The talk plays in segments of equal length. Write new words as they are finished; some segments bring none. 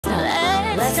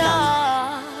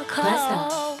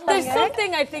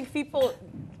something I think people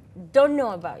don't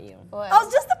know about you. I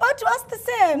was just about to ask the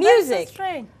same. Music. That's so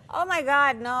strange. Oh my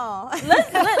God, no.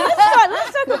 Let's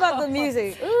talk about the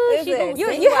music. Listen,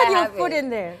 You had your foot in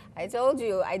there. I told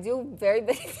you, I do very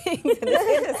many things in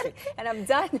this industry, and I've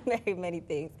done very many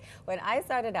things. When I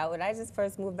started out, when I just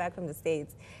first moved back from the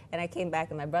States, and I came back,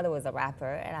 and my brother was a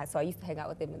rapper, and so I used to hang out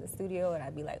with him in the studio, and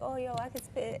I'd be like, oh, yo, I can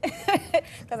spit.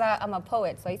 Because I'm a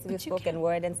poet, so I used to do spoken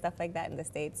word and stuff like that in the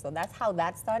States. So that's how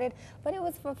that started, but it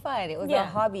was for fun. It was a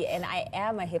hobby, and I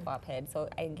am a hip-hop head, so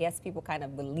I guess people kind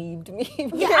of believed me.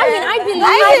 I mean,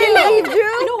 I believed you.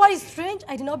 You know what is strange?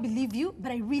 I did not believe you,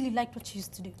 but I really liked what you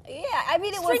used to do. Yeah, I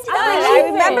mean, it was Strange. fun. I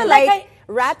I remember Like like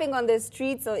rapping on the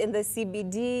streets or in the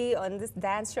CBD on this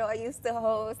dance show I used to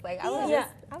host. Like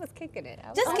I was kicking it.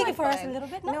 Just kick it for us a little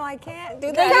bit. No, I can't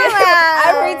do that.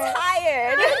 I'm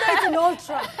retired. It's an old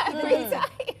track. I'm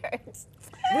retired.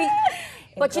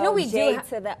 But you know we J do.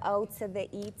 to the O to the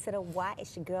E to the Y.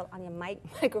 It's your girl on your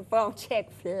microphone. Check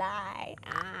fly.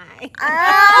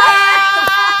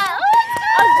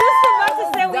 I was just about to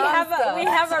say we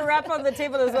have a rap on the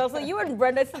table as well. So you and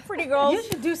Brenda, it's the pretty girls. You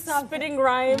should do something. Spitting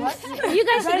rhymes. You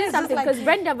guys should do something because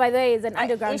Brenda, by the way, is an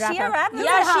underground Is rapper. she a rapper?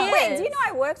 Yeah, she Wait, is. do you know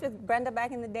I worked with Brenda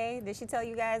back in the day? Did she tell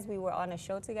you guys we were on a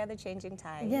show together, Changing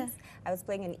Times? Yeah. I was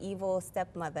playing an evil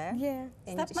stepmother. Yeah.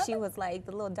 And Stepmother? she was like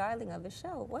the little darling of the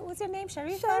show. What was your name,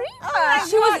 Sharifa?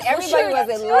 Everybody was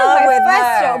in She love was my with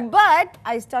first her. show, But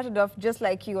I started off just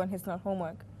like you on His Not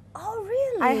Homework. Oh,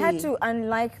 really? I had to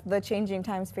unlike the Changing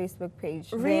Times Facebook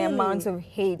page. Really? The amount of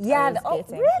hate Yeah, I was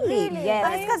getting. really? Yes.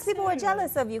 But it's because people were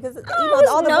jealous of you because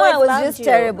All the boys boys was loved just you.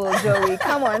 terrible, Joey.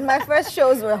 Come on, my first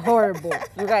shows were horrible.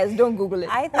 You guys don't Google it.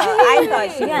 I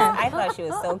thought she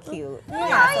was so cute.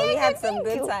 Yeah, so we had some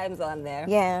good times on there.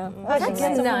 Yeah. That's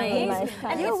nice.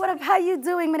 And yo, what up? How you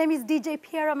doing? My name is DJ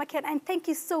Piera McKen, and thank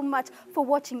you so much for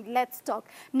watching Let's Talk.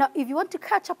 Now, if you want to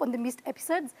catch up on the missed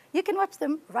episodes, you can watch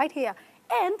them right here.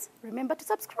 And remember to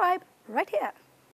subscribe right here.